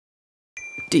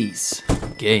Dece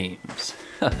Games.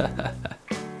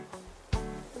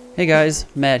 Hey guys,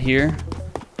 Matt here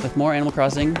with more Animal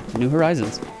Crossing New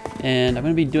Horizons, and I'm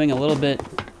going to be doing a little bit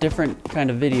different kind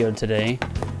of video today.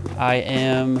 I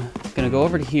am going to go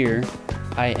over to here.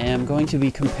 I am going to be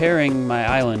comparing my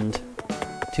island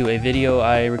to a video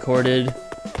I recorded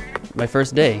my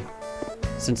first day,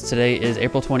 since today is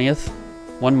April 20th,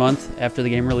 1 month after the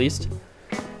game released.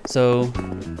 So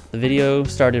the video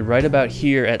started right about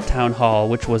here at Town Hall,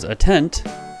 which was a tent.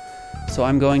 So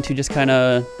I'm going to just kind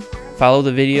of follow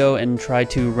the video and try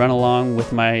to run along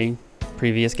with my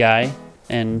previous guy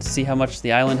and see how much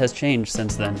the island has changed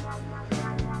since then.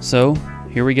 So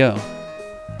here we go.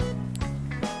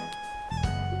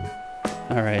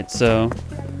 Alright, so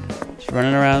just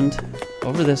running around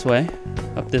over this way,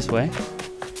 up this way.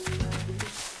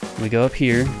 We go up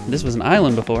here. This was an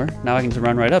island before. Now I can just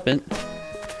run right up it.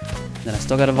 Then I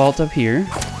still got a vault up here.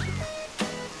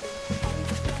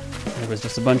 There was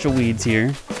just a bunch of weeds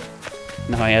here.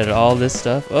 Now I added all this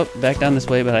stuff. Oh, back down this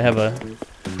way, but I have a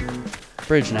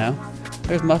bridge now.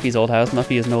 There's Muffy's old house.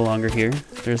 Muffy is no longer here.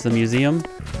 There's the museum.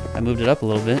 I moved it up a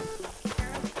little bit.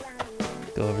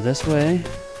 Go over this way.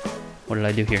 What did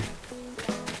I do here?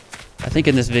 I think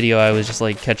in this video I was just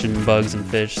like catching bugs and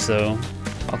fish, so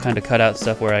I'll kind of cut out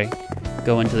stuff where I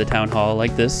go into the town hall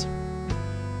like this.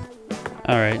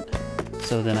 Alright,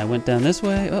 so then I went down this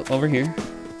way, over here.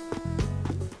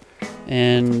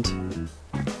 And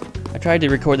I tried to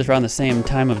record this around the same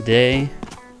time of day.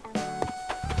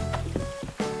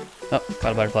 Oh,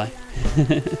 caught a butterfly.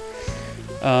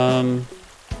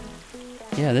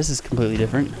 Yeah, this is completely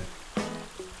different.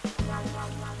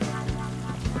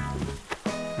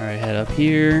 Alright, head up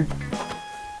here.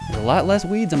 There's a lot less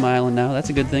weeds on my island now, that's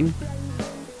a good thing.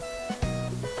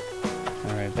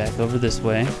 Alright, back over this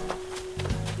way.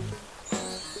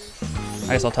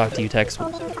 I guess I'll talk to you, Tex,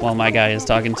 while my guy is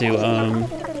talking to,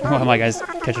 while my guy's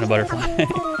catching a butterfly.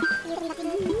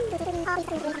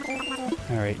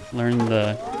 Alright, learn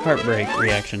the heartbreak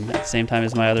reaction at the same time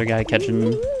as my other guy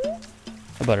catching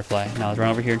a butterfly. Now let's run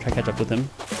over here and try to catch up with him.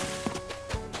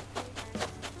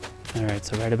 Alright,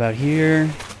 so right about here.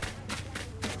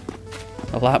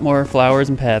 A lot more flowers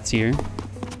and paths here.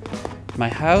 My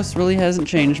house really hasn't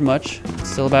changed much. It's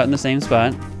still about in the same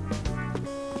spot.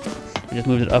 I just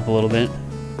moved it up a little bit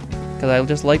because I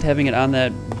just liked having it on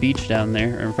that beach down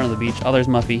there, or in front of the beach. Oh, there's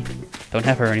Muffy. Don't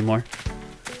have her anymore.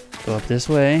 Go up this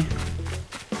way.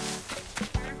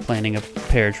 Planting a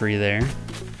pear tree there.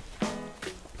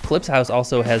 Flip's house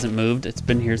also hasn't moved. It's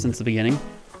been here since the beginning.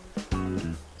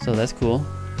 So that's cool.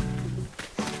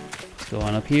 Let's go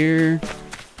on up here.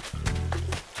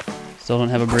 Still don't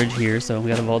have a bridge here, so we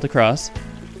got a vault across.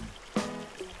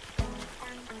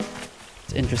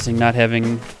 It's interesting not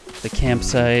having the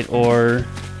campsite or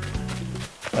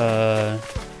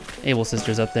Able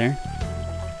Sisters up there.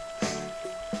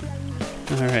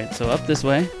 Alright, so up this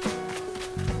way.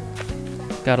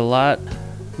 Got a lot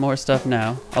more stuff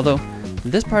now. Although,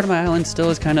 this part of my island still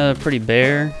is kind of pretty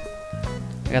bare.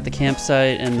 I got the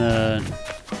campsite and the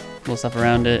little stuff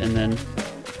around it, and then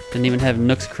didn't even have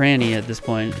Nook's Cranny at this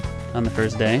point on the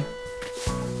first day.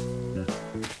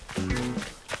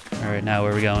 Alright, now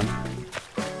where are we going?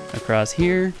 Across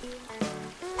here.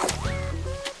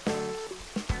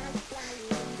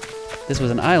 This was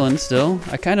an island still.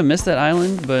 I kind of missed that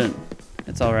island, but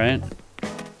it's alright.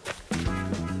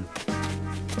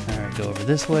 Alright, go over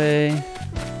this way.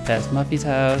 Past Muffy's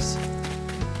house.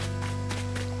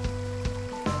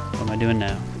 What am I doing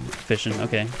now? Fishing,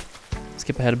 okay.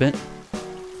 Skip ahead a bit.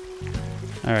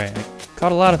 Alright, I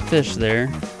caught a lot of fish there.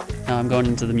 Now I'm going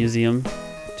into the museum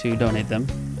to donate them.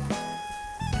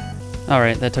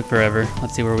 Alright, that took forever.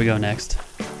 Let's see where we go next.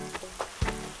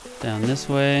 Down this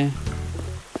way.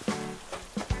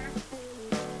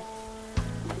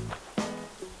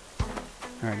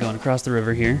 Alright, going across the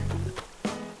river here.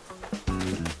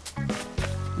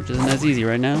 Which isn't as easy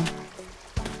right now.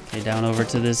 Okay, down over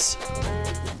to this.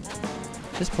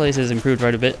 This place has improved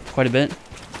quite a bit.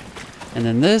 And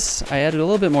then this, I added a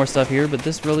little bit more stuff here, but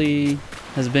this really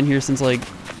has been here since like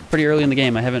pretty early in the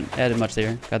game. I haven't added much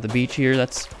there. Got the beach here,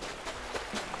 that's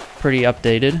pretty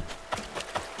updated.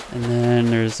 And then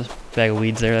there's a bag of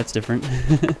weeds there, that's different.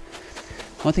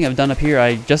 One thing I've done up here,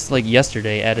 I just like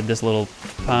yesterday added this little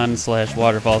pond /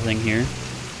 waterfall thing here.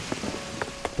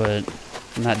 But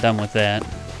I'm not done with that.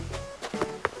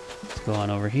 Let's go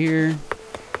on over here.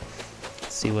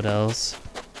 Let's see what else.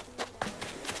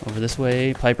 Over this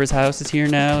way, Piper's house is here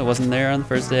now. It wasn't there on the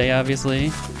first day,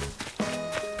 obviously.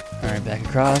 Alright, back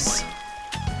across.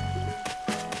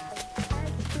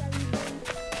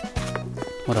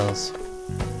 What else?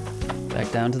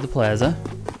 Back down to the plaza.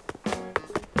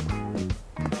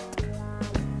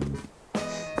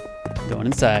 Going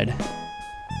inside.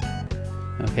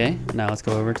 Okay, now let's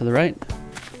go over to the right.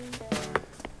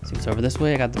 See what's over this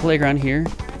way. I got the playground here.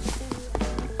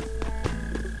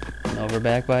 And over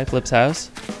back by Flip's house,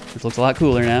 which looks a lot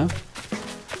cooler now.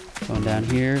 Going down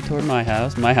here toward my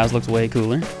house. My house looks way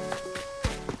cooler.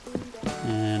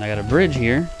 And I got a bridge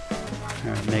here.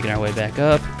 All right, making our way back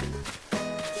up.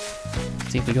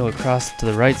 See if we go across to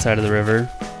the right side of the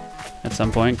river at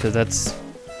some point, because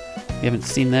we haven't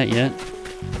seen that yet.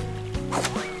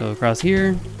 Go across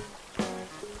here.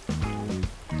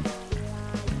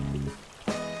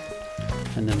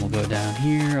 And then we'll go down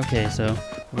here. Okay, so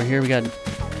over here we got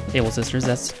Able Sisters.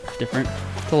 That's different.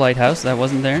 The lighthouse, that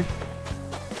wasn't there.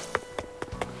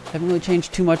 Haven't really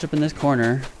changed too much up in this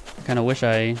corner. I kind of wish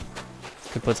I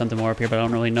could put something more up here, but I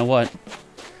don't really know what.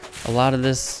 A lot of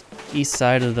this east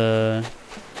side of the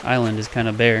island is kind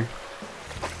of bare.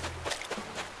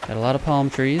 Got a lot of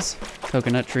palm trees,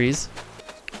 coconut trees.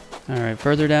 Alright,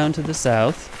 further down to the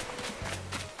south,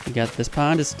 we got this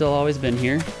pond. It's still always been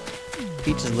here.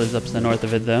 Peaches lives up to the north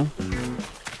of it though.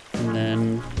 And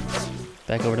then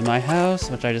back over to my house,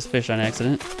 which I just fished on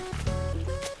accident.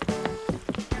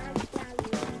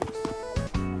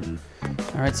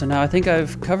 Alright, so now I think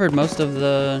I've covered most of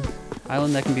the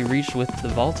island that can be reached with the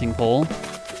vaulting pole.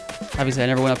 Obviously I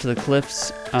never went up to the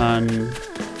cliffs on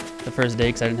the first day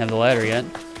because I didn't have the ladder yet.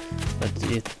 But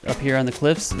up here on the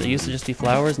cliffs, there used to just be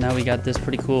flowers. Now we got this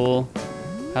pretty cool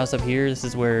house up here. This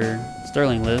is where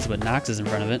Sterling lives, but Knox is in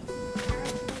front of it.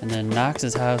 And then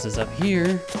Knox's house is up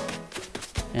here.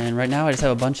 And right now I just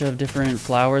have a bunch of different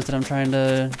flowers that I'm trying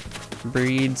to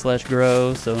breed /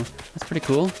 grow, so that's pretty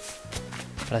cool.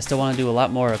 But I still want to do a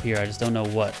lot more up here. I just don't know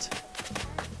what.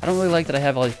 I don't really like that I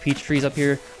have all these peach trees up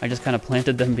here. I just kind of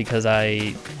planted them because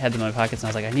I had them in my pockets and I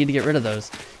was like, I need to get rid of those.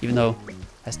 Even though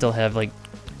I still have like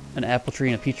an apple tree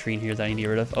and a peach tree in here that I need to get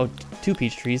rid of. Oh, 2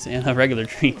 peach trees and a regular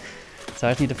tree. So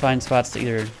I just need to find spots to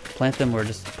either plant them or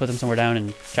just put them somewhere down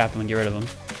and chop them and get rid of them.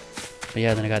 But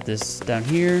yeah, then I got this down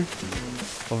here.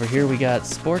 Over here we got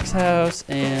Spork's house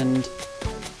and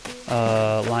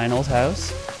Lionel's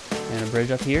house. And a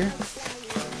bridge up here.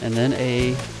 And then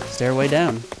a stairway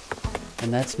down.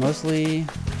 And that's mostly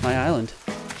my island.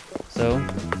 So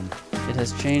it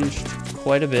has changed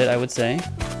quite a bit, I would say.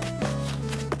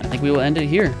 I think we will end it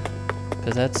here,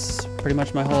 because that's pretty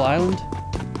much my whole island.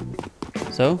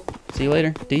 So, see you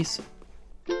later. Dece.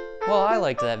 Well, I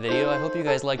liked that video. I hope you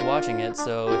guys liked watching it.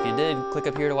 So if you did, click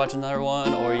up here to watch another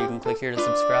one, or you can click here to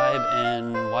subscribe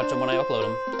and watch them when I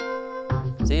upload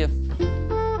them. See ya.